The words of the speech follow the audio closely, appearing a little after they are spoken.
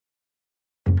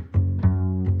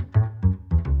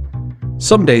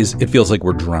Some days it feels like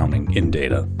we're drowning in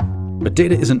data. But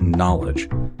data isn't knowledge.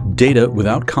 Data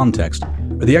without context,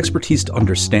 or the expertise to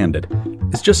understand it,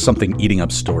 is just something eating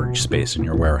up storage space in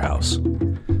your warehouse.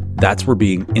 That's where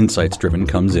being insights-driven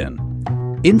comes in.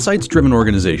 Insights-driven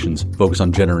organizations focus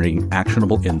on generating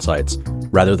actionable insights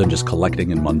rather than just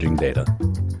collecting and munging data.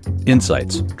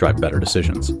 Insights drive better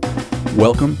decisions.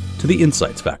 Welcome to the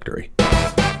Insights Factory.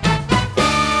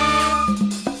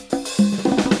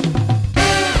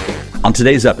 On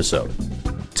today's episode,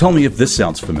 tell me if this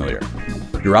sounds familiar.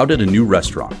 You're out at a new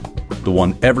restaurant, the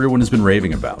one everyone has been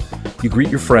raving about. You greet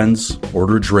your friends,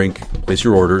 order a drink, place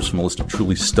your orders from a list of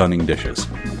truly stunning dishes.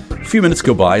 A few minutes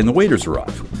go by and the waiters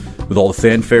arrive. With all the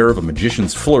fanfare of a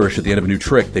magician's flourish at the end of a new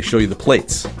trick, they show you the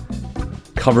plates.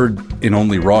 Covered in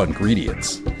only raw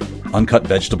ingredients. Uncut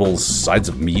vegetables, sides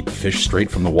of meat, fish straight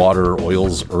from the water,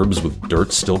 oils, herbs with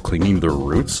dirt still clinging to their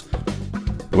roots.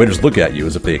 The waiters look at you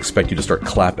as if they expect you to start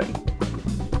clapping.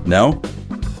 No?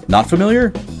 Not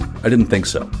familiar? I didn't think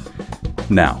so.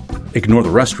 Now, ignore the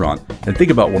restaurant and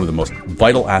think about one of the most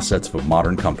vital assets of a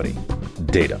modern company,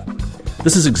 data.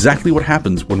 This is exactly what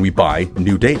happens when we buy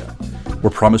new data.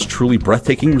 We're promised truly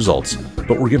breathtaking results,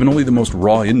 but we're given only the most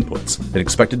raw inputs and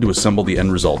expected to assemble the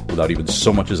end result without even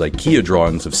so much as IKEA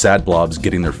drawings of sad blobs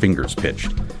getting their fingers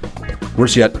pinched.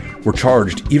 Worse yet, we're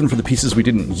charged even for the pieces we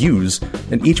didn't use,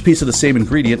 and each piece of the same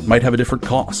ingredient might have a different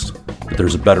cost. But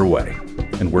there's a better way,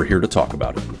 and we're here to talk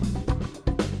about it.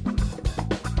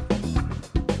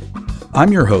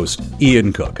 I'm your host,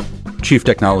 Ian Cook, Chief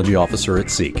Technology Officer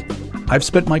at Seek. I've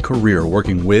spent my career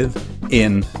working with,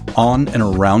 in, on, and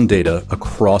around data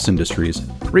across industries,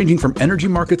 ranging from energy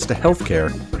markets to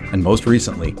healthcare, and most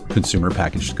recently, consumer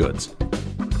packaged goods.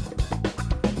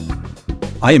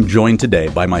 I am joined today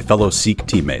by my fellow Seek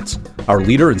teammates, our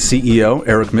leader and CEO,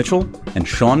 Erik and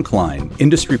Sean Cline,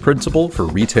 Industry Principal for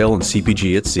Retail and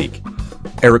CPG at Seek.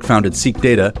 Erik founded Seek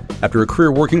Data after a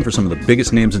career working for some of the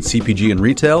biggest names in CPG and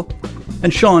retail,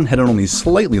 and Sean had an only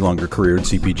slightly longer career in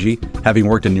CPG, having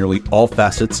worked in nearly all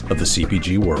facets of the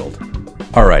CPG world.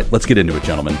 All right, let's get into it,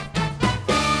 gentlemen.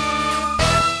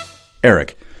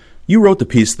 Erik, you wrote the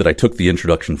piece that I took the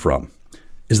introduction from.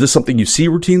 Is this something you see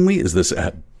routinely? Is this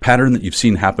a pattern that you've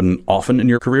seen happen often in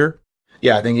your career?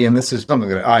 Yeah, I think, Ian, this is something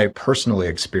that I personally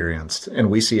experienced and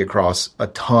we see across a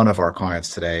ton of our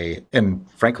clients today. And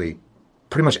frankly,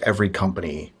 pretty much every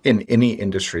company in any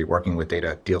industry working with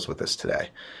data deals with this today.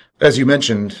 As you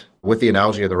mentioned, with the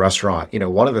analogy of the restaurant,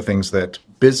 one of the things that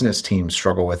business teams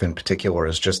struggle with in particular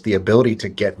is just the ability to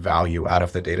get value out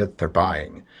of the data that they're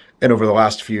buying. And over the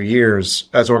last few years,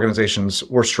 as organizations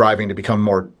were striving to become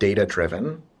more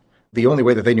data-driven, the only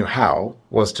way that they knew how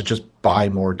was to just buy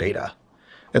more data.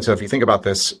 And so if you think about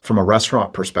this from a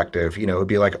restaurant perspective, it would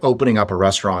be like opening up a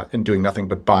restaurant and doing nothing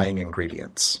but buying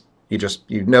ingredients.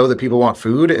 You know that people want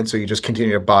food, and so you just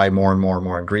continue to buy more and more and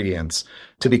more ingredients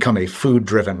to become a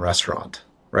food-driven restaurant,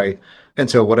 right? And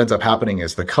so what ends up happening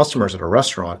is the customers at a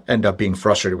restaurant end up being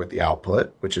frustrated with the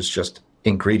output, which is just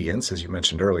ingredients, as you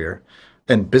mentioned earlier.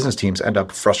 And business teams end up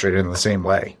frustrated in the same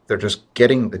way. They're just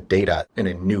getting the data in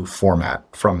a new format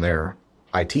from their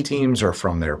IT teams or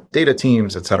from their data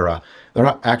teams, et cetera. They're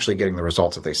not actually getting the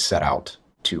results that they set out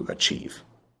to achieve.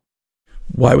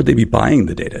 Why would they be buying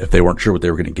the data if they weren't sure what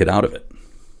they were going to get out of it?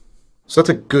 So that's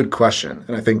a good question.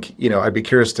 And I think, I'd be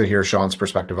curious to hear Sean's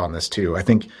perspective on this too. I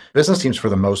think business teams, for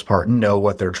the most part, know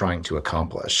what they're trying to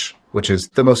accomplish, which is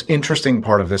the most interesting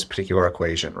part of this particular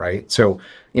equation, right? So,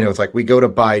 it's like we go to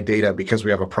buy data because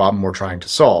we have a problem we're trying to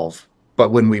solve.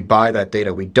 But when we buy that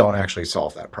data, we don't actually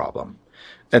solve that problem.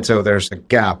 And so there's a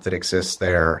gap that exists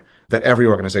there that every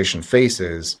organization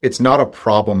faces. It's not a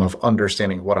problem of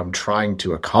understanding what I'm trying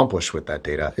to accomplish with that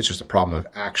data. It's just a problem of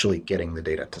actually getting the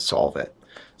data to solve it.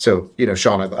 So,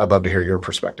 Sean, I'd love to hear your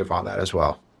perspective on that as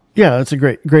well. Yeah, that's a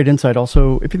great insight.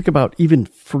 Also, if you think about even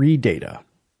free data,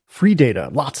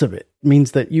 lots of it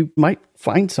means that you might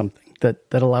find something that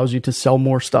allows you to sell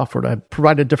more stuff or to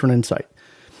provide a different insight.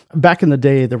 Back in the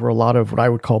day, there were a lot of what I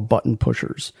would call button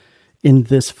pushers in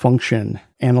this function,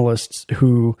 analysts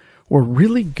who were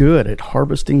really good at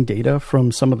harvesting data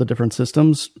from some of the different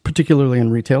systems, particularly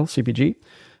in retail, CPG,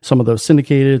 some of those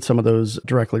syndicated, some of those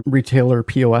directly retailer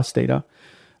POS data.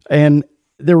 And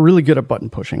they're really good at button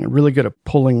pushing and really good at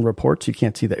pulling reports. You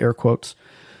can't see the air quotes.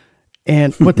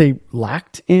 And what they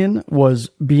lacked in was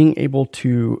being able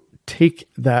to take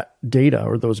that data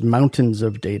or those mountains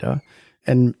of data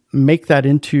and make that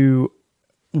into,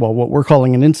 what we're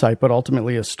calling an insight, but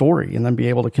ultimately a story, and then be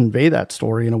able to convey that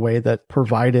story in a way that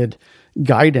provided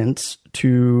guidance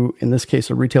to, in this case,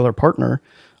 a retailer partner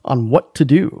on what to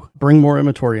do. Bring more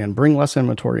inventory in, bring less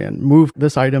inventory in, move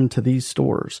this item to these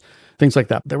stores, things like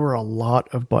that. There were a lot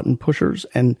of button pushers.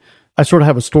 And I sort of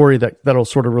have a story that'll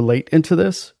sort of relate into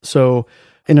this. So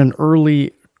in an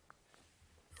early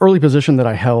position that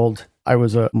I held, I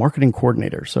was a marketing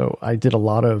coordinator. So I did a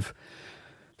lot of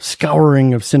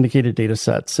scouring of syndicated data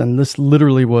sets. And this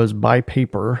literally was by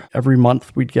paper. Every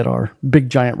month we'd get our big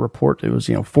giant report. It was,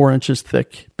 4 inches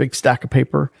thick, big stack of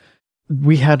paper.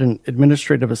 We had an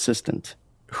administrative assistant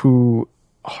who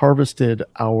harvested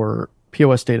our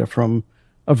POS data from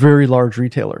a very large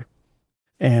retailer.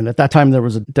 And at that time, there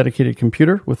was a dedicated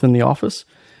computer within the office.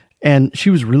 And she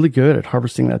was really good at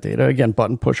harvesting that data. Again,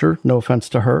 button pusher, no offense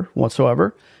to her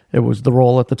whatsoever. It was the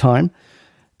role at the time.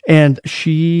 And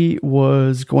she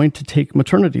was going to take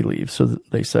maternity leave. So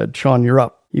they said, Sean, you're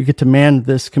up. You get to man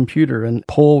this computer and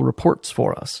pull reports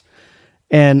for us.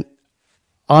 And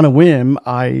on a whim,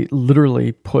 I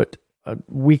literally put a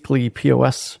weekly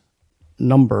POS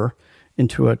number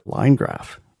into a line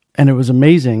graph. And it was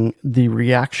amazing the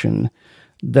reaction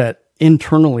that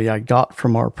internally I got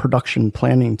from our production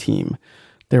planning team.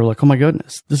 They were like, oh my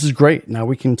goodness, this is great. Now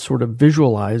we can sort of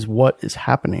visualize what is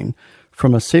happening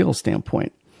from a sales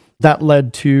standpoint. That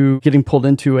led to getting pulled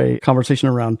into a conversation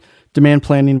around demand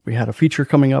planning. We had a feature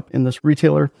coming up in this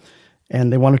retailer,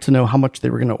 and they wanted to know how much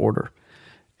they were going to order.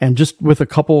 And just with a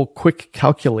couple quick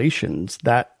calculations,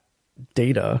 that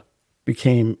data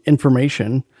became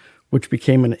information, which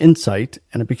became an insight,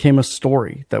 and it became a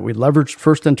story that we leveraged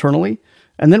first internally.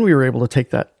 And then we were able to take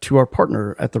that to our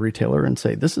partner at the retailer and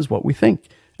say, this is what we think.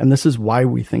 And this is why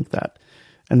we think that.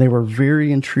 And they were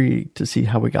very intrigued to see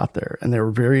how we got there. And they were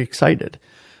very excited.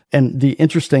 And the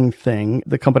interesting thing,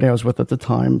 the company I was with at the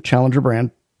time, Challenger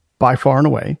brand, by far and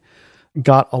away,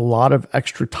 got a lot of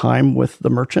extra time with the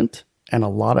merchant and a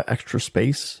lot of extra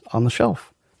space on the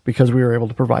shelf because we were able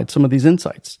to provide some of these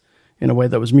insights in a way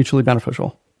that was mutually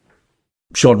beneficial.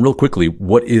 Sean, real quickly,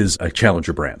 what is a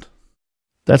Challenger brand?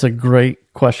 That's a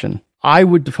great question. I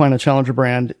would define a Challenger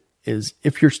brand is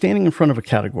if you're standing in front of a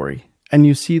category and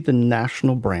you see the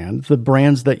national brand, the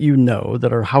brands that you know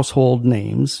that are household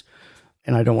names,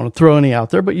 and I don't want to throw any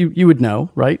out there, but you would know,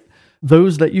 right?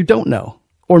 Those that you don't know,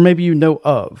 or maybe you know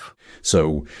of.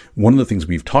 So one of the things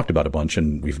we've talked about a bunch,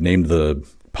 and we've named the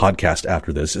podcast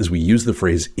after this, is we use the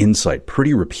phrase insight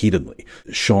pretty repeatedly.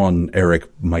 Sean, Erik,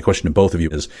 my question to both of you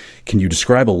is, can you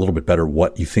describe a little bit better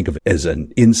what you think of as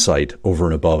an insight over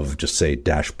and above just say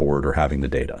dashboard or having the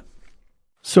data?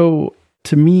 So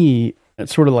to me, it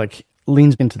sort of like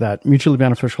leans into that mutually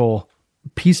beneficial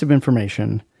piece of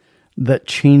information that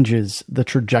changes the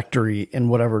trajectory in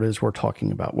whatever it is we're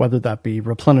talking about, whether that be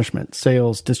replenishment,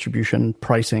 sales, distribution,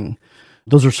 pricing.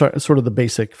 Those are sort of the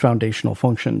basic foundational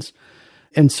functions.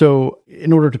 And so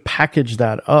in order to package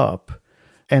that up,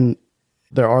 and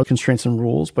there are constraints and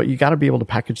rules, but you got to be able to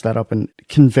package that up and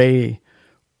convey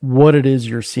what it is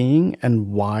you're seeing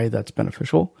and why that's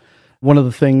beneficial. One of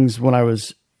the things when I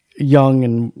was young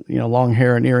and long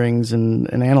hair and earrings and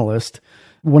an analyst,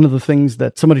 one of the things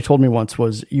that somebody told me once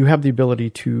was you have the ability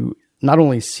to not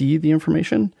only see the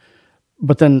information,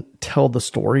 but then tell the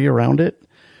story around it.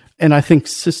 And I think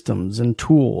systems and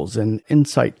tools and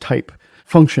insight type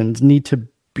functions need to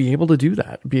be able to do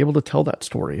that, be able to tell that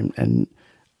story. And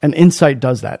insight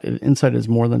does that. Insight is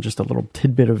more than just a little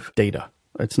tidbit of data.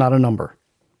 It's not a number.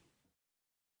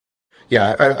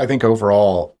 Yeah, I think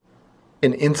overall,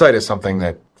 an insight is something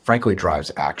that frankly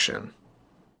drives action.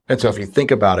 And so if you think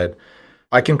about it,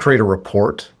 I can create a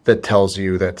report that tells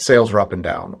you that sales are up and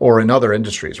down, or in other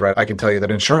industries, right? I can tell you that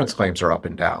insurance claims are up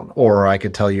and down, or I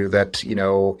could tell you that, in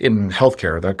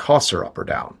healthcare, the costs are up or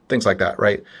down, things like that,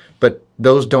 right? But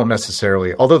those don't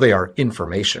necessarily, although they are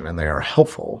information and they are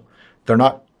helpful, they're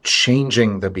not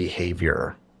changing the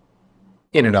behavior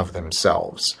in and of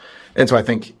themselves. And so I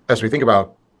think as we think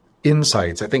about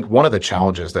insights, I think one of the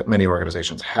challenges that many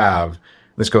organizations have,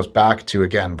 this goes back to,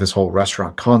 again, this whole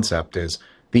restaurant concept is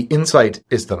the insight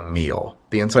is the meal.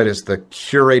 The insight is the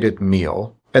curated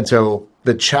meal. And so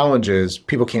the challenge is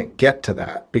people can't get to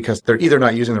that because they're either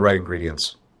not using the right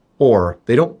ingredients or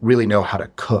they don't really know how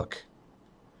to cook.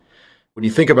 When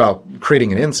you think about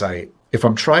creating an insight, if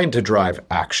I'm trying to drive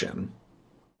action,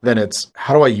 then it's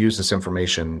how do I use this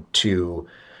information to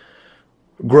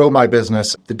grow my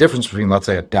business? The difference between, let's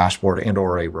say, a dashboard and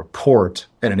or a report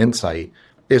and an insight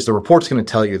is the report's going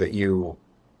to tell you that you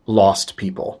lost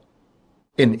people.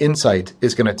 An insight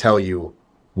is going to tell you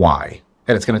why,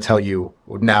 and it's going to tell you,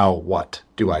 now what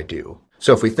do I do?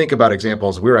 So if we think about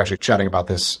examples, we were actually chatting about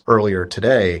this earlier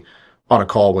today on a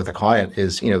call with a client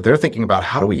is, they're thinking about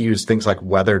how do we use things like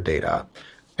weather data?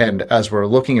 And as we're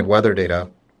looking at weather data,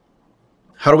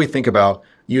 how do we think about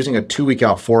using a 2-week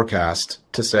out forecast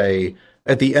to say,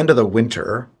 at the end of the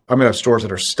winter, I'm going to have stores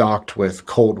that are stocked with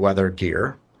cold weather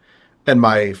gear. And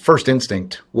my first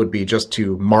instinct would be just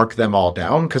to mark them all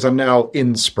down because I'm now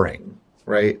in spring,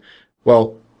 right?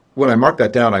 Well, when I mark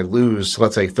that down, I lose,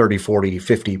 let's say 30, 40,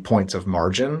 50 points of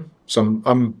margin. So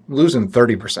I'm losing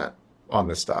 30% on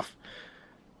this stuff.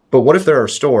 But what if there are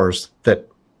stores that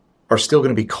are still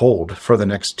going to be cold for the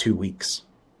next 2 weeks?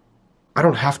 I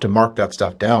don't have to mark that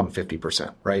stuff down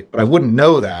 50%, right? But I wouldn't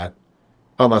know that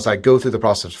unless I go through the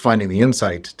process of finding the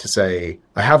insight to say,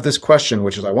 I have this question,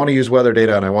 which is I want to use weather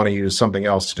data and I want to use something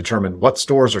else to determine what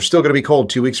stores are still going to be cold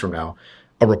 2 weeks from now.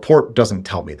 A report doesn't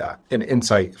tell me that. An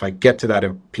insight, if I get to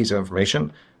that piece of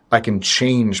information, I can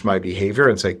change my behavior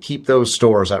and say, keep those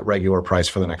stores at regular price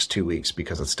for the next 2 weeks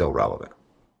because it's still relevant.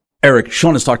 Erik,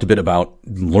 Sean has talked a bit about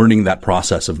learning that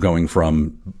process of going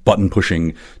from button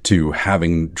pushing to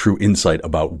having true insight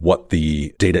about what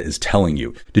the data is telling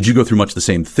you. Did you go through much the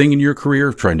same thing in your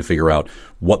career, trying to figure out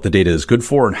what the data is good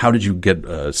for, and how did you get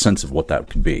a sense of what that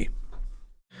could be?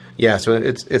 Yeah, so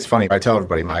it's funny. I tell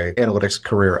everybody my analytics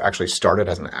career actually started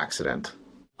as an accident.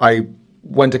 I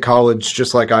went to college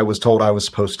just like I was told I was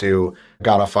supposed to,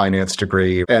 got a finance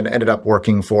degree, and ended up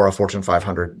working for a Fortune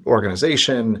 500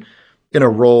 organization in a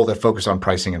role that focused on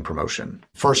pricing and promotion.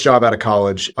 First job out of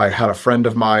college, I had a friend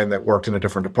of mine that worked in a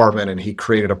different department, and he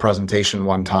created a presentation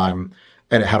one time,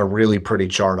 and it had a really pretty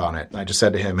chart on it. And I just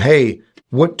said to him, hey,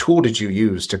 what tool did you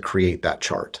use to create that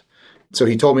chart? So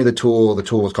he told me the tool. The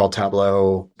tool was called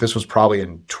Tableau. This was probably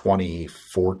in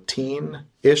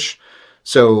 2014-ish.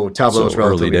 So Tableau was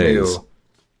relatively new.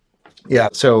 Yeah.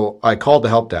 So I called the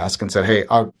help desk and said, hey,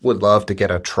 I would love to get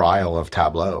a trial of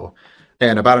Tableau.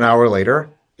 And about an hour later,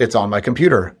 it's on my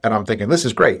computer. And I'm thinking, this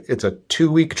is great. It's a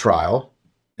 2-week trial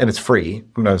and it's free.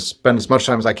 I'm going to spend as much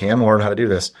time as I can learn how to do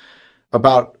this.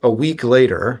 About a week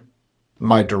later,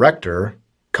 my director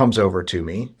comes over to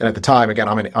me. And at the time, again,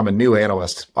 I'm a new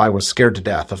analyst. I was scared to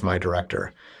death of my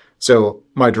director. So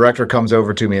my director comes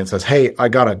over to me and says, hey, I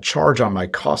got a charge on my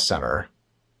cost center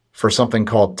for something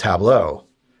called Tableau.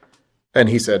 And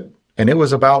he said, and it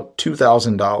was about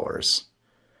 $2,000.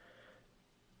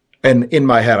 And in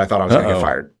my head, I thought I was going to get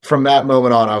fired. From that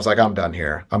moment on, I was like, I'm done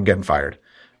here. I'm getting fired.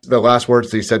 The last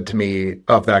words that he said to me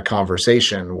of that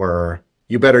conversation were,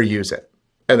 you better use it.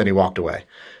 And then he walked away.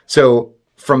 So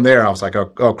from there, I was like,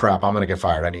 oh crap, I'm going to get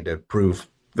fired. I need to prove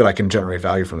that I can generate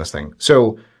value from this thing.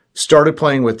 So started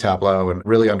playing with Tableau and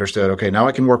really understood, okay, now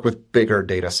I can work with bigger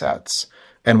data sets.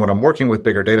 And when I'm working with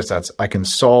bigger data sets, I can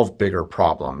solve bigger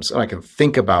problems and I can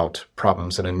think about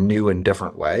problems in a new and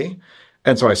different way.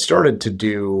 And so I started to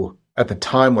do, at the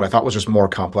time, what I thought was just more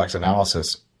complex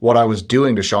analysis. What I was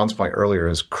doing, to Sean's point earlier,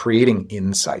 is creating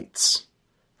insights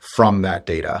from that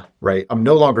data, right? I'm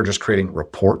no longer just creating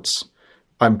reports.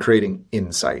 I'm creating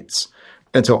insights.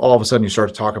 And so all of a sudden you start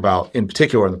to talk about, in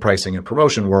particular in the pricing and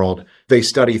promotion world, they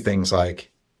study things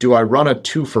like, do I run a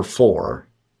 2 for $4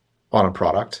 on a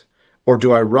product? Or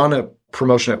do I run a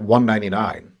promotion at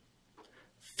 $199?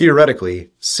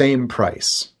 Theoretically, same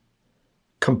price.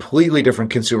 Completely different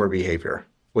consumer behavior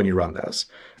when you run this.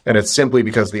 And it's simply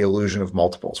because of the illusion of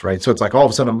multiples, right? So it's like all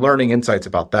of a sudden I'm learning insights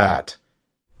about that.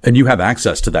 And you have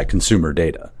access to that consumer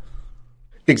data.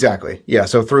 Exactly. Yeah.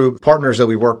 So through partners that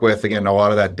we work with, again, a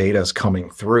lot of that data is coming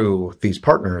through these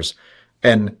partners.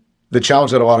 And the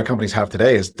challenge that a lot of companies have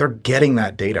today is they're getting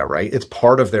that data, right? It's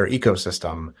part of their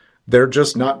ecosystem. They're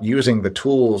just not using the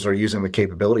tools or using the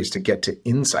capabilities to get to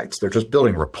insights. They're just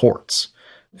building reports.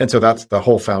 And so that's the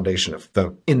whole foundation of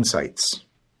the insights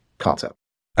concept.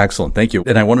 Excellent. Thank you.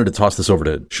 And I wanted to toss this over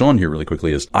to Sean here really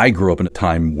quickly. Is I grew up in a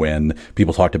time when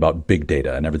people talked about big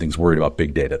data and everything's worried about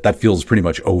big data. That feels pretty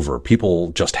much over.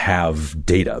 People just have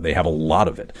data. They have a lot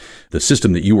of it. The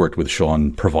system that you worked with,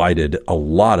 Sean, provided a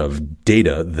lot of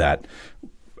data that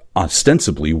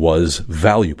ostensibly was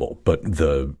valuable. But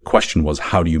the question was,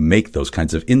 how do you make those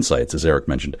kinds of insights, as Erik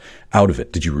mentioned, out of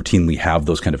it? Did you routinely have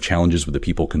those kind of challenges with the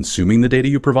people consuming the data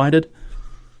you provided?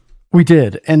 We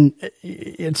did. And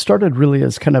it started really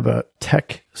as kind of a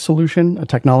tech solution, a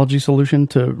technology solution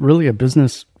to really a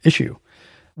business issue.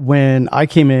 When I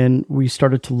came in, we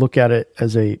started to look at it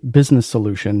as a business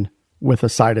solution with a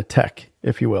side of tech,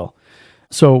 if you will.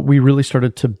 So we really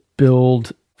started to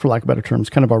build, for lack of better terms,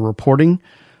 kind of our reporting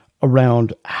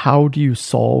around how do you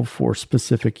solve for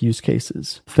specific use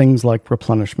cases, things like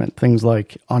replenishment, things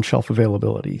like on-shelf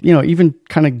availability, even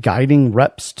kind of guiding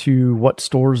reps to what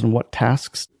stores and what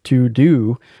tasks to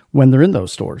do when they're in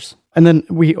those stores. And then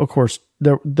we, of course,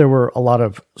 there were a lot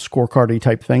of scorecardy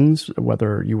type things,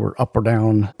 whether you were up or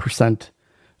down %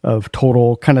 of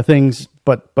total kind of things,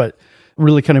 but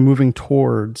really kind of moving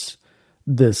towards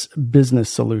this business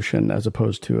solution as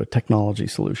opposed to a technology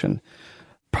solution.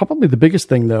 Probably the biggest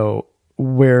thing, though,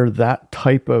 where that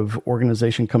type of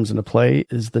organization comes into play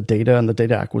is the data and the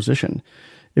data acquisition.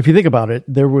 If you think about it,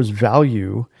 there was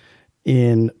value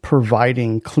in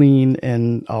providing clean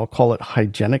and I'll call it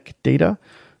hygienic data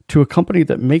to a company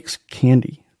that makes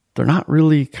candy. They're not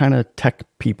really kind of tech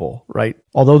people, right?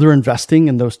 Although they're investing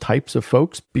in those types of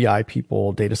folks, BI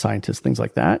people, data scientists, things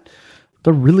like that,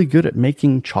 they're really good at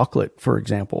making chocolate, for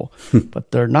example,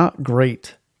 but they're not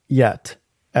great yet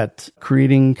at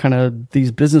creating kind of these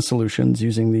business solutions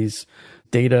using these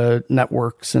data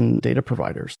networks and data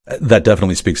providers. That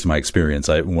definitely speaks to my experience.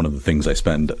 One of the things I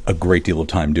spend a great deal of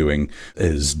time doing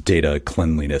is data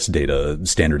cleanliness, data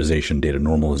standardization, data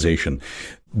normalization.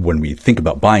 When we think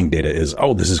about buying data is,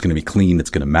 oh, this is going to be clean. It's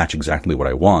going to match exactly what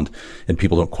I want. And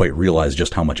people don't quite realize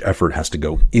just how much effort has to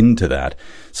go into that.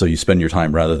 So you spend your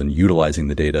time, rather than utilizing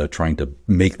the data, trying to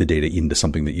make the data into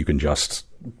something that you can just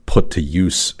put to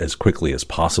use as quickly as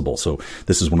possible. So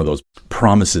this is one of those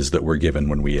promises that we're given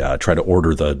when we try to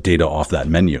order the data off that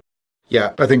menu.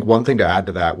 Yeah, I think one thing to add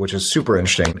to that, which is super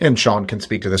interesting, and Sean can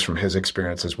speak to this from his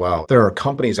experience as well. There are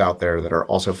companies out there that are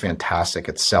also fantastic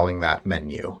at selling that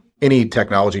menu. Any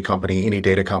technology company, any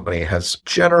data company has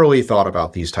generally thought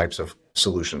about these types of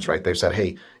solutions, right? They've said,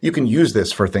 hey, you can use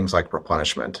this for things like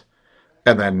replenishment.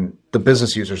 And then the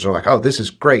business users are like, oh, this is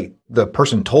great. The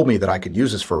person told me that I could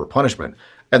use this for replenishment.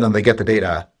 And then they get the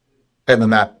data. And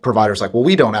then that provider's like, well,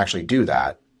 we don't actually do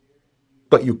that.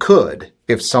 But you could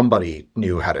if somebody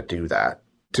knew how to do that.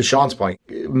 To Sean's point,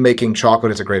 making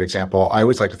chocolate is a great example. I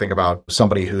always like to think about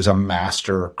somebody who's a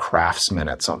master craftsman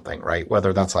at something, right?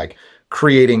 Whether that's like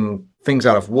creating things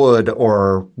out of wood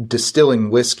or distilling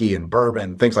whiskey and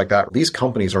bourbon, things like that. These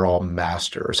companies are all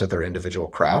masters at their individual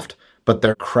craft, but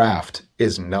their craft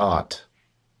is not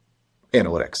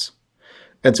analytics.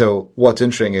 And so what's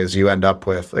interesting is you end up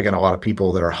with, again, a lot of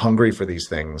people that are hungry for these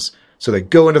things. So they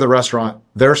go into the restaurant,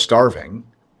 they're starving.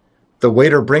 The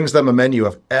waiter brings them a menu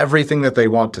of everything that they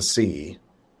want to see.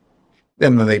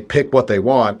 And then they pick what they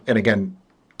want. And again,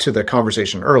 to the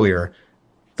conversation earlier,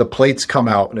 the plates come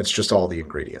out and it's just all the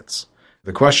ingredients.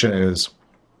 The question is,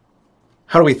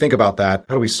 how do we think about that?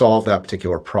 How do we solve that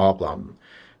particular problem?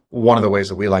 One of the ways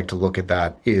that we like to look at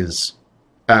that is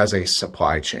as a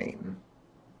supply chain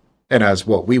and as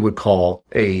what we would call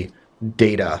a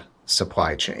data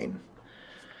supply chain.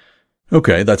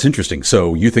 Okay, that's interesting.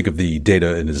 So you think of the data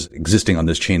as existing on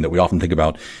this chain that we often think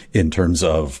about in terms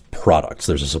of products.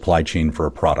 There's a supply chain for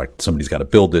a product. Somebody's got to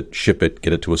build it, ship it,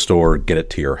 get it to a store, get it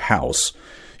to your house.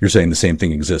 You're saying the same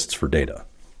thing exists for data.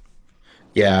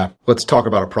 Yeah, let's talk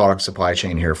about a product supply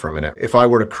chain here for a minute. If I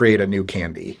were to create a new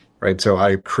candy, right? So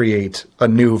I create a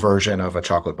new version of a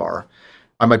chocolate bar.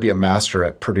 I might be a master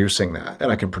at producing that,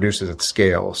 and I can produce it at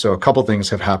scale. So a couple things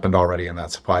have happened already in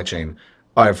that supply chain.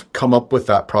 I've come up with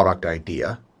that product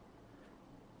idea.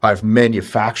 I've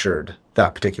manufactured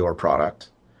that particular product.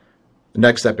 The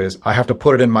next step is I have to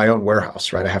put it in my own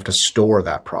warehouse, right? I have to store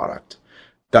that product.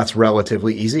 That's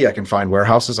relatively easy. I can find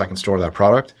warehouses. I can store that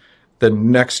product. The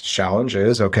next challenge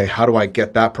is, okay, how do I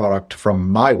get that product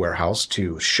from my warehouse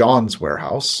to Sean's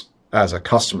warehouse as a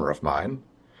customer of mine?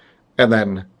 And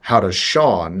then how does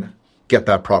Sean get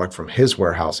that product from his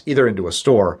warehouse, either into a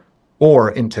store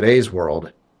or in today's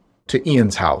world, to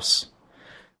Ian's house?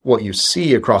 What you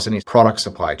see across any product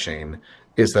supply chain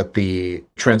is that the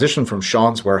transition from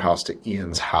Sean's warehouse to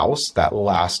Ian's house, that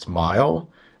last mile,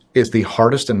 is the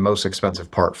hardest and most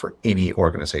expensive part for any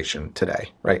organization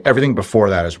today, right? Everything before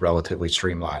that is relatively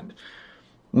streamlined.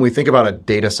 When we think about a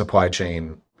data supply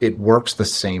chain, it works the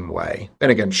same way. And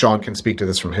again, Sean can speak to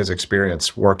this from his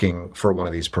experience working for one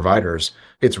of these providers.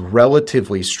 It's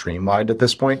relatively streamlined at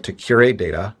this point to curate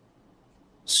data,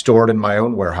 store it in my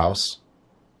own warehouse,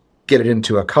 get it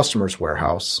into a customer's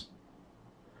warehouse.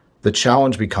 The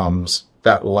challenge becomes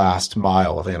that last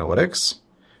mile of analytics,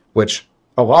 which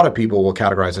a lot of people will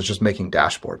categorize as just making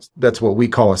dashboards. That's what we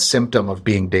call a symptom of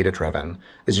being data-driven,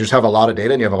 is you just have a lot of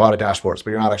data and you have a lot of dashboards,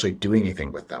 but you're not actually doing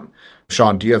anything with them.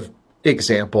 Sean, do you have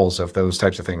examples of those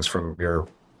types of things from your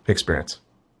experience?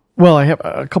 Well, I have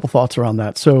a couple thoughts around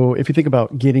that. So if you think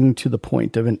about getting to the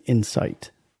point of an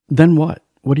insight, then what?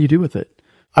 What do you do with it?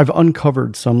 I've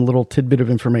uncovered some little tidbit of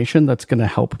information that's going to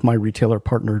help my retailer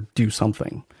partner do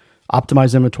something.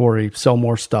 Optimize inventory, sell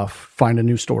more stuff, find a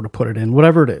new store to put it in,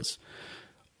 whatever it is.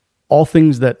 All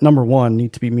things that, number one,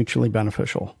 need to be mutually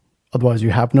beneficial. Otherwise,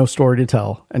 you have no story to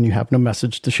tell and you have no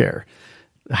message to share.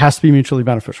 It has to be mutually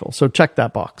beneficial. So check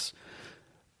that box.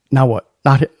 Now what?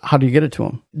 Not how do you get it to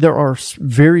them? There are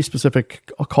very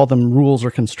specific, I'll call them rules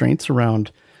or constraints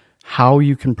around how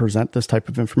you can present this type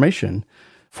of information.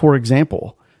 For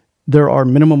example, there are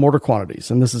minimum order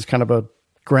quantities, and this is kind of a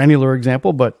granular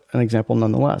example, but an example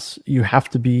nonetheless. You have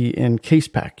to be in case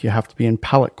pack. You have to be in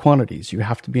pallet quantities. You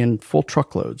have to be in full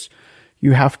truckloads.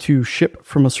 You have to ship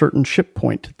from a certain ship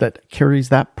point that carries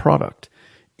that product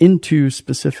into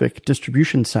specific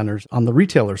distribution centers on the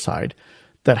retailer side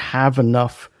that have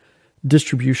enough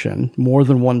distribution, more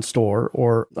than one store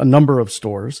or a number of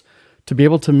stores, to be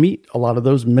able to meet a lot of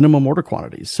those minimum order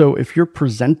quantities. So if you're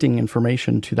presenting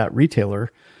information to that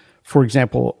retailer, for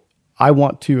example, I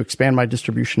want to expand my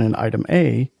distribution in item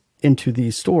A into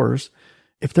these stores.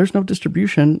 If there's no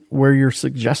distribution where you're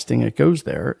suggesting it goes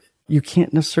there, you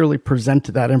can't necessarily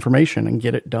present that information and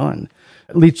get it done.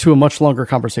 It leads to a much longer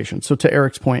conversation. So to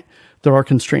Erik's point, there are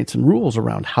constraints and rules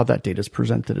around how that data is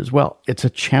presented as well. It's a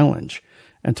challenge.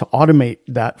 And to automate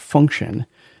that function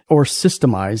or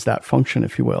systemize that function,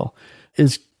 if you will,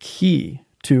 is key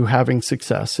to having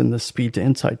success in the speed to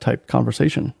insight type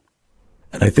conversation.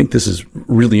 And I think this is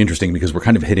really interesting because we're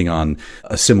kind of hitting on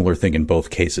a similar thing in both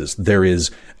cases. There is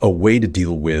a way to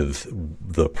deal with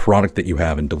the product that you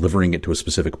have and delivering it to a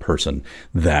specific person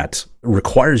that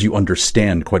requires you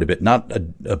understand quite a bit, not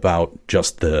about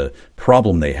just the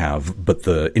problem they have, but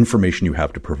the information you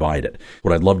have to provide it.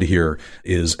 What I'd love to hear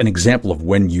is an example of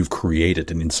when you've created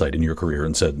an insight in your career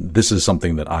and said, this is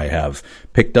something that I have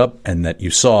picked up and that you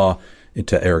saw,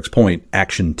 to Erik's point,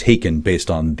 action taken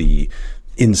based on the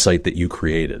insight that you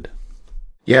created.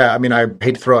 Yeah, I mean, I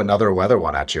hate to throw another weather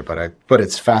one at you, but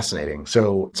it's fascinating.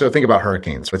 So think about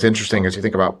hurricanes. What's interesting is you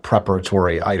think about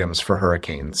preparatory items for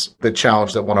hurricanes. The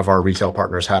challenge that one of our retail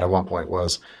partners had at one point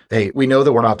was, hey, we know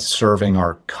that we're not serving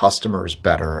our customers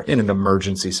better in an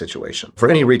emergency situation. For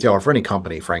any retailer, for any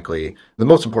company, frankly, the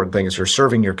most important thing is you're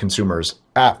serving your consumers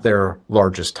at their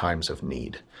largest times of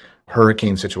need.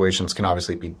 Hurricane situations can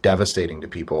obviously be devastating to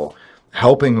people.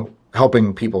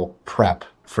 Helping people prep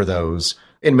for those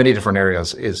in many different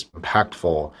areas is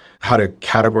impactful. How do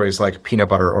categories like peanut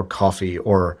butter or coffee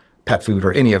or pet food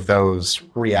or any of those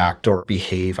react or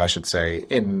behave, I should say,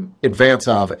 in advance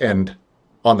of and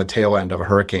on the tail end of a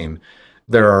hurricane?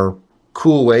 There are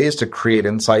cool ways to create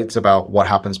insights about what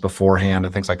happens beforehand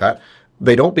and things like that.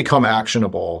 They don't become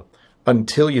actionable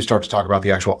until you start to talk about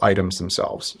the actual items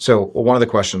themselves. So one of the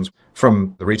questions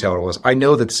from the retailer was, I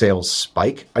know that sales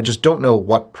spike. I just don't know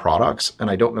what products and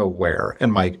I don't know where.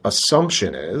 And my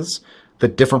assumption is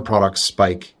that different products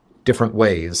spike different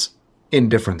ways in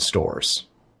different stores,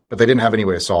 but they didn't have any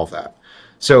way to solve that.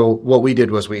 So what we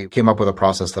did was we came up with a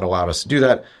process that allowed us to do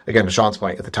that. Again, to Sean's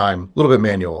point, at the time, a little bit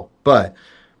manual, but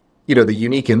the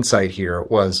unique insight here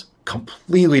was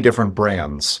completely different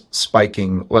brands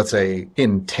spiking, let's say,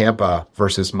 in Tampa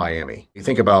versus Miami. You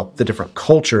think about the different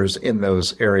cultures in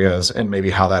those areas and maybe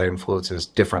how that influences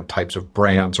different types of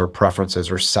brands or preferences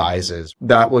or sizes.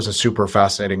 That was a super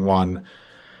fascinating one.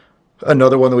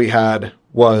 Another one that we had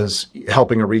was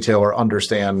helping a retailer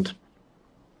understand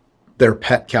their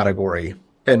pet category.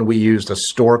 And we used a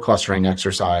store clustering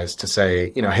exercise to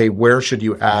say, hey, where should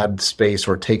you add space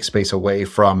or take space away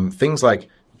from things like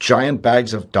giant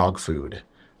bags of dog food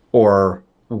or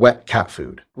wet cat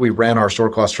food? We ran our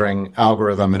store clustering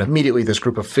algorithm and immediately this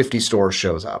group of 50 stores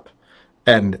shows up.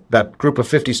 And that group of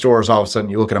 50 stores, all of a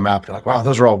sudden you look at a map, you're like, wow,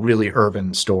 those are all really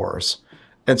urban stores.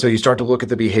 And so you start to look at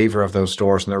the behavior of those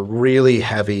stores and they're really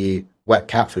heavy wet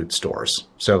cat food stores.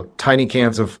 So tiny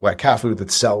cans of wet cat food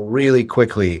that sell really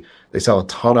quickly. They sell a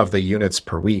ton of the units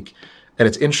per week. And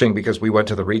it's interesting because we went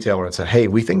to the retailer and said, hey,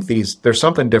 we think there's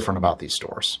something different about these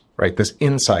stores, right? This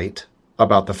insight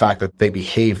about the fact that they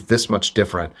behave this much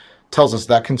different tells us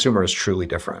that consumer is truly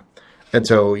different. And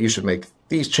so you should make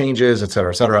these changes, et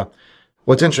cetera, et cetera.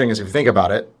 What's interesting is if you think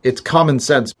about it, it's common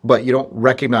sense, but you don't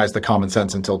recognize the common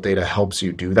sense until data helps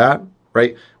you do that,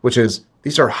 right? Which is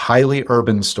these are highly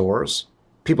urban stores.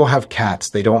 People have cats.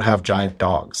 They don't have giant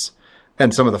dogs.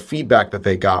 And some of the feedback that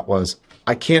they got was,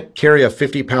 I can't carry a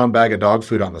 50-pound bag of dog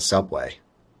food on the subway.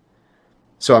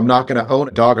 So I'm not going to own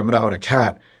a dog. I'm going to own a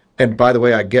cat. And by the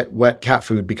way, I get wet cat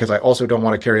food because I also don't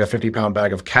want to carry a 50-pound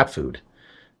bag of cat food.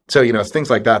 So, it's things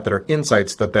like that are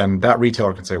insights that then that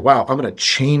retailer can say, wow, I'm going to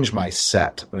change my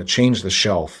set. I'm going to change the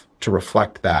shelf to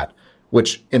reflect that,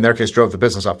 which in their case drove the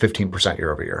business up 15%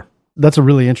 year over year. That's a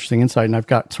really interesting insight. And I've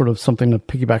got sort of something to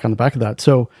piggyback on the back of that.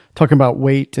 So talking about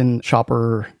weight and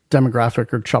shopper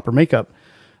demographic or shopper makeup.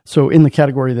 So in the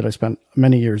category that I spent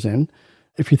many years in,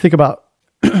 if you think about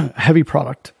heavy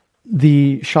product,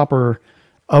 the shopper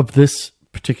of this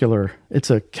particular, it's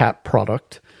a cat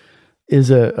product,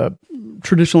 is a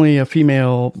traditionally a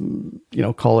female,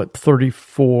 call it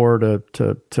 34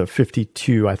 to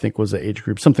 52, I think was the age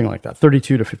group, something like that.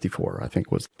 32 to 54, I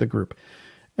think was the group.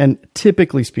 And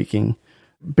typically speaking,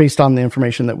 based on the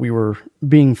information that we were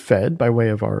being fed by way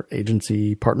of our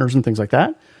agency partners and things like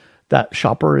that, that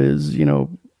shopper is,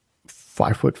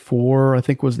 5'4", I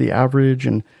think was the average,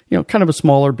 and, kind of a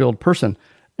smaller build person.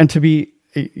 And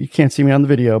you can't see me on the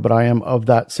video, but I am of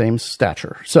that same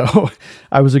stature. So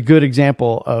I was a good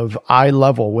example of eye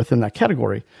level within that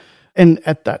category. And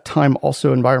at that time,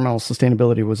 also environmental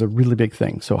sustainability was a really big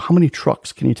thing. So how many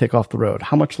trucks can you take off the road?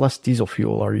 How much less diesel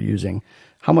fuel are you using?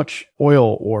 How much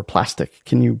oil or plastic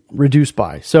can you reduce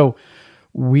by? So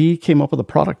we came up with a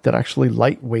product that actually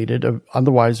lightweighted an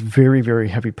otherwise very, very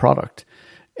heavy product.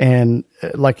 And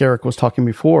like Erik was talking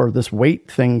before, this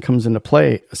weight thing comes into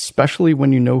play, especially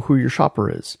when you know who your shopper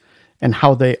is and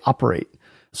how they operate.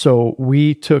 So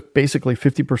we took basically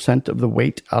 50% of the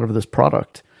weight out of this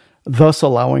product, thus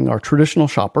allowing our traditional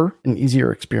shopper an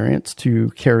easier experience to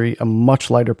carry a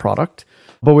much lighter product.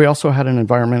 But we also had an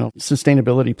environmental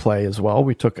sustainability play as well.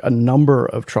 We took a number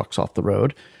of trucks off the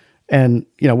road. And,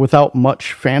 without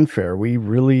much fanfare, we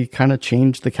really kind of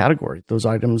changed the category. Those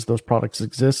items, those products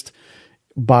exist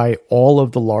by all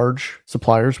of the large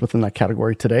suppliers within that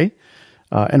category today.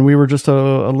 And we were just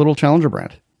a little challenger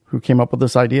brand who came up with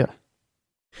this idea.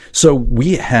 So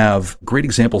we have great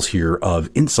examples here of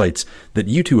insights that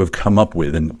you two have come up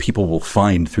with and people will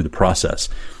find through the process.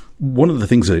 One of the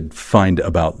things I find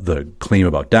about the claim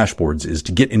about dashboards is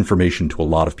to get information to a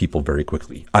lot of people very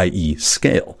quickly, i.e.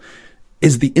 scale.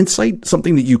 Is the insight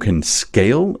something that you can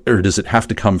scale, or does it have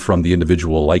to come from the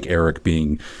individual, like Erik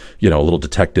being, a little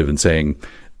detective and saying,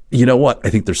 you know what, I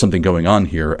think there's something going on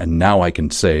here, and now I can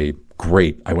say,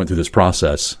 great, I went through this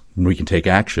process, and we can take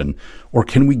action? Or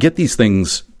can we get these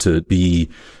things to be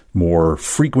more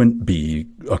frequent, be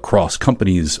across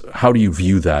companies? How do you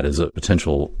view that as a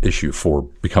potential issue for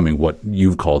becoming what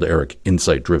you've called, Erik,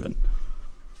 insight-driven?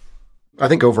 I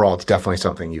think overall, it's definitely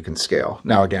something you can scale.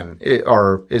 Now, again,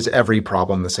 is every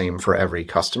problem the same for every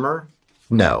customer?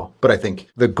 No. But I think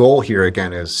the goal here,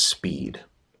 again, is speed.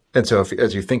 And so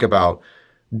as you think about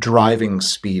driving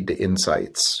speed to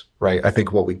insights, right, I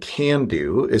think what we can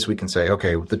do is we can say,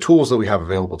 okay, the tools that we have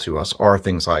available to us are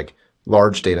things like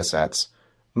large data sets,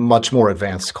 much more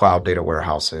advanced cloud data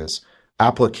warehouses,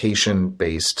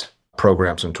 application-based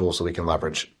programs and tools that we can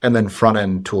leverage, and then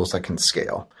front-end tools that can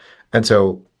scale. And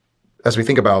so as we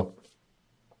think about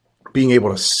being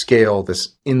able to scale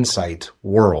this insight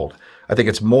world, I think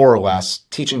it's more or less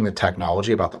teaching the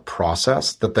technology about the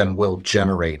process that then will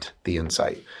generate the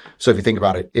insight. So if you think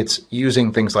about it, it's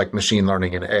using things like machine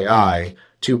learning and AI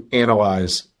to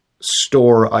analyze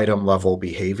store item level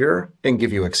behavior and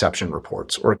give you exception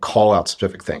reports or call out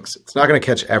specific things. It's not going to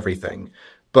catch everything,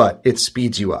 but it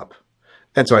speeds you up.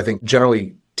 And so I think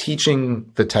generally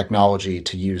teaching the technology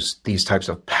to use these types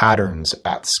of patterns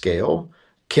at scale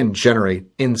can generate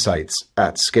insights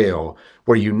at scale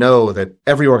where you know that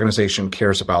every organization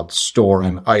cares about store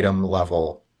and item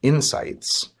level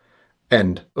insights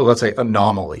and, let's say,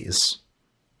 anomalies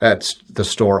at the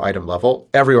store item level.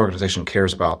 Every organization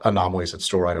cares about anomalies at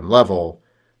store item level,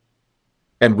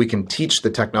 and we can teach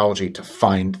the technology to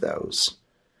find those.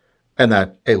 And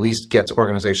that at least gets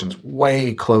organizations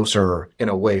way closer in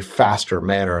a way faster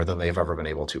manner than they've ever been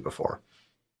able to before.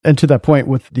 And to that point,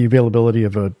 with the availability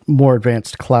of a more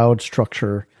advanced cloud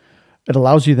structure, it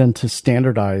allows you then to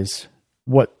standardize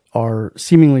what are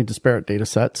seemingly disparate data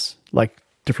sets, like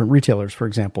different retailers, for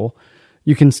example.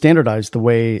 You can standardize the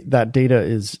way that data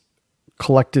is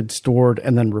collected, stored,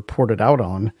 and then reported out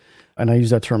on. And I use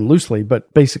that term loosely,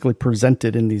 but basically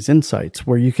presented in these insights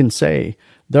where you can say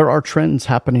there are trends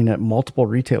happening at multiple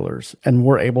retailers, and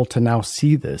we're able to now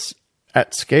see this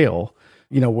at scale,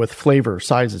 with flavor,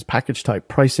 sizes, package type,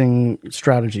 pricing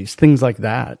strategies, things like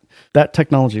that. That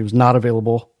technology was not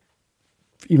available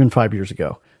even 5 years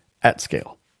ago at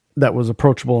scale. That was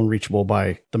approachable and reachable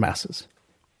by the masses.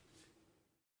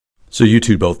 So you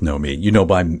two both know me.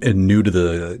 I'm new to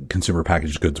the consumer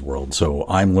packaged goods world, so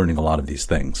I'm learning a lot of these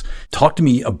things. Talk to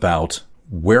me about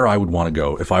where I would want to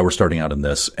go if I were starting out in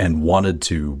this and wanted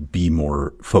to be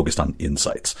more focused on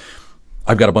insights.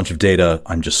 I've got a bunch of data.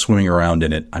 I'm just swimming around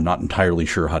in it. I'm not entirely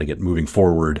sure how to get moving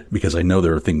forward because I know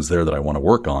there are things there that I want to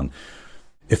work on.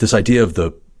 If this idea of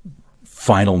the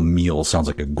final meal sounds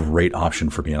like a great option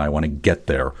for me and I want to get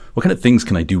there, what kind of things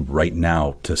can I do right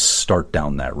now to start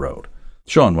down that road?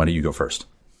 Sean, why don't you go first?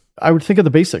 I would think of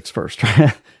the basics first.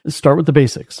 Start with the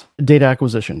basics. Data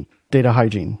acquisition, data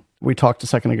hygiene. We talked a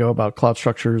second ago about cloud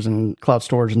structures and cloud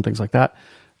storage and things like that.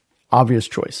 Obvious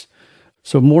choice.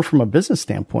 So more from a business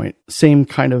standpoint, same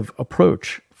kind of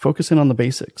approach, focusing on the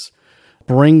basics.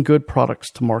 Bring good products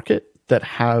to market that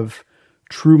have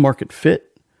true market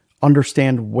fit,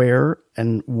 understand where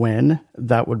and when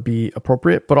that would be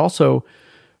appropriate, but also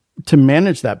to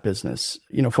manage that business,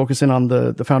 focus in on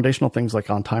the foundational things like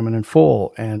on time and in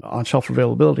full and on shelf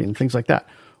availability and things like that.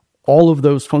 All of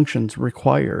those functions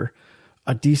require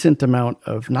a decent amount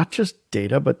of not just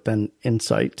data, but then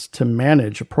insights to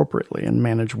manage appropriately and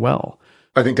manage well.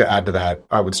 I think to add to that,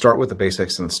 I would start with the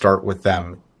basics and start with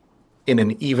them in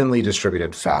an evenly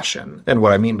distributed fashion. And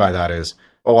what I mean by that is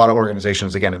a lot of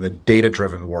organizations, again, in the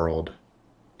data-driven world,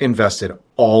 invested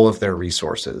all of their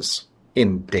resources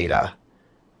in data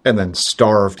and then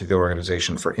starved the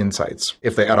organization for insights.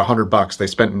 If they had $100, they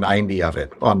spent 90 of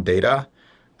it on data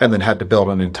and then had to build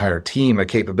an entire team, a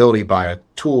capability, buy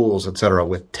tools, et cetera,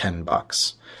 with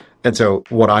 $10. And so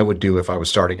what I would do if I was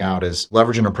starting out is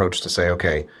leverage an approach to say,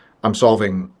 okay, I'm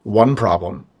solving one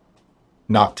problem,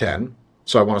 not 10.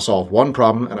 So I want to solve one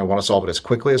problem and I want to solve it as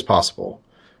quickly as possible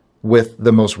with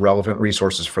the most relevant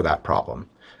resources for that problem.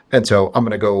 And so I'm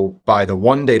going to go buy the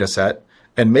one data set,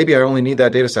 and maybe I only need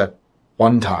that data set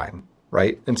one time,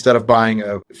 right? Instead of buying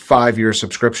a 5-year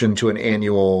subscription to an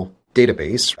annual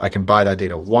database, I can buy that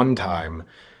data one time.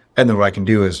 And then what I can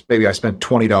do is maybe I spent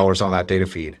 $20 on that data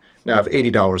feed. Now I have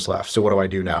 $80 left. So what do I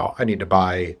do now? I need to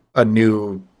buy a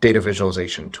new data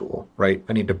visualization tool, right?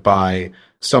 I need to buy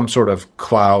some sort of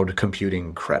cloud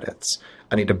computing credits.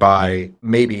 I need to buy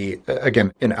maybe,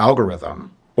 again, an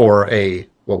algorithm or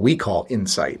what we call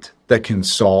insight that can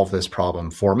solve this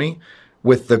problem for me,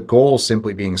 with the goal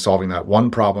simply being solving that one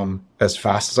problem as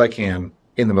fast as I can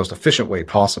in the most efficient way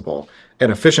possible.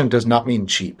 And efficient does not mean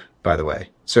cheap, by the way.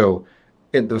 So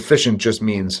the efficient just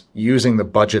means using the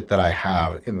budget that I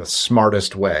have in the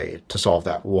smartest way to solve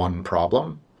that one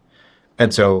problem.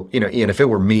 And so, Ian, if it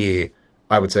were me,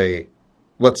 I would say,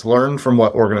 let's learn from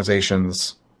what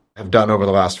organizations have done over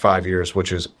the last 5 years,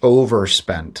 which is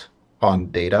overspent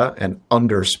on data and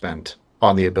underspent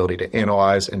on the ability to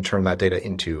analyze and turn that data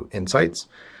into insights.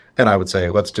 And I would say,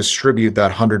 let's distribute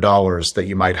that $100 that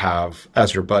you might have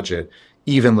as your budget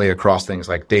evenly across things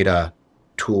like data,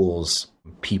 tools,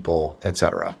 people, et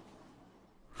cetera.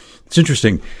 It's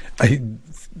interesting. I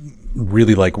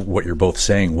really like what you're both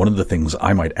saying. One of the things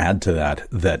I might add to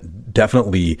that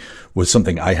definitely was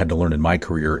something I had to learn in my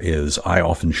career is I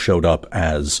often showed up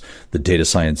as the data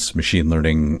science, machine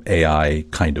learning, AI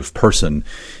kind of person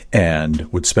and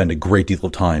would spend a great deal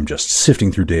of time just sifting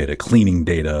through data, cleaning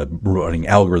data, running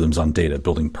algorithms on data,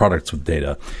 building products with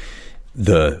data.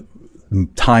 The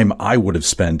time I would have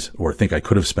spent or think I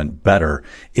could have spent better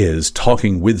is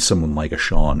talking with someone like a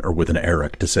Sean or with an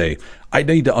Erik to say, I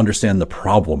need to understand the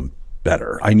problem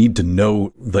better. I need to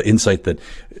know the insight that,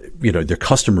 their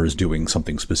customer is doing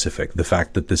something specific. The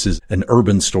fact that this is an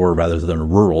urban store rather than a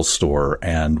rural store,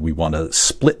 and we want to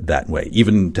split that way.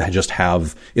 Even to just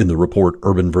have in the report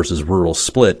urban versus rural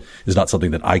split is not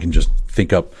something that I can just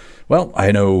think up. Well,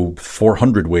 I know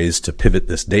 400 ways to pivot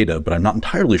this data, but I'm not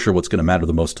entirely sure what's going to matter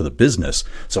the most to the business.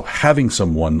 So having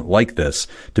someone like this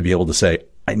to be able to say,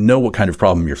 I know what kind of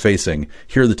problem you're facing,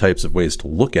 here are the types of ways to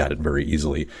look at it very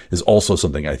easily, is also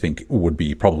something I think would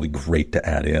be probably great to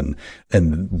add in.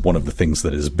 And one of the things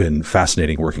that has been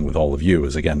fascinating working with all of you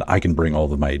is, again, I can bring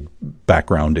all of my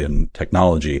background in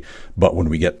technology, but when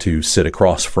we get to sit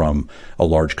across from a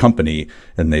large company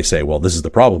and they say, well, this is the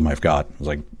problem I've got, I was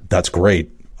like, that's great.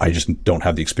 I just don't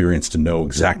have the experience to know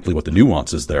exactly what the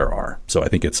nuances there are. So I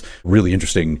think it's really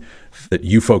interesting that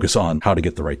you focus on how to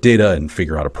get the right data and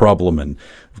figure out a problem. And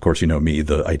of course, me,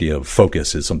 the idea of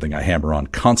focus is something I hammer on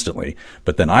constantly.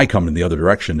 But then I come in the other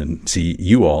direction and see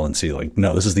you all and see like,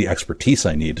 no, this is the expertise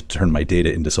I need to turn my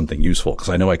data into something useful, because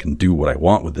I know I can do what I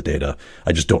want with the data.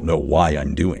 I just don't know why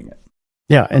I'm doing it.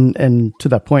 Yeah. And to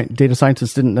that point, data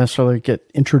scientists didn't necessarily get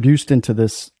introduced into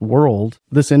this world,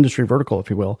 this industry vertical,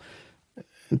 if you will,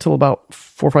 until about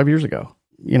 4 or 5 years ago,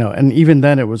 and even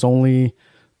then it was only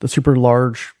the super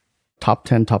large top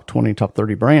 10, top 20, top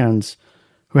 30 brands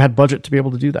who had budget to be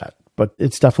able to do that. But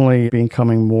it's definitely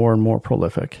becoming more and more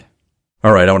prolific.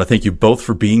 All right. I want to thank you both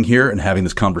for being here and having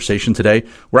this conversation today.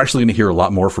 We're actually going to hear a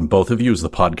lot more from both of you as the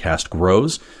podcast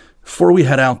grows. Before we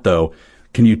head out, though,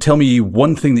 can you tell me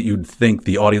one thing that you'd think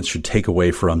the audience should take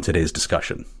away from today's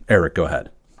discussion? Erik, go ahead.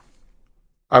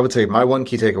 I would say my one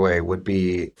key takeaway would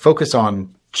be focus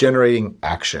on generating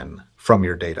action from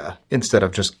your data instead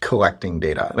of just collecting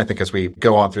data. And I think as we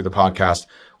go on through the podcast,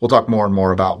 we'll talk more and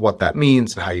more about what that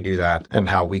means and how you do that and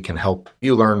how we can help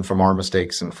you learn from our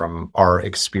mistakes and from our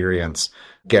experience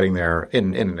getting there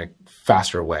in a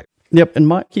faster way. Yep. And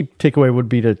my key takeaway would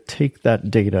be to take that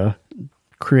data,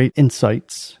 create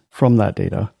insights from that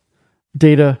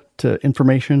data to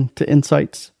information, to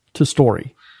insights, to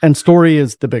story. And story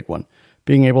is the big one.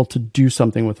 Being able to do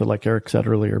something with it, like Erik said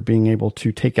earlier, being able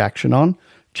to take action on,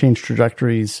 change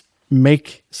trajectories,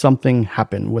 make something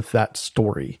happen with that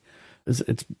story.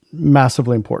 It's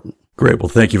massively important. Great. Well,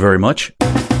 thank you very much.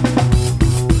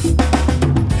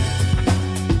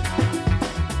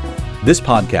 This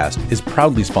podcast is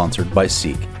proudly sponsored by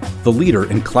Seek, the leader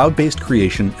in cloud-based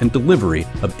creation and delivery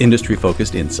of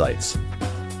industry-focused insights.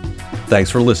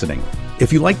 Thanks for listening.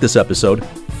 If you like this episode,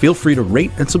 feel free to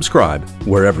rate and subscribe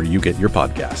wherever you get your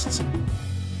podcasts.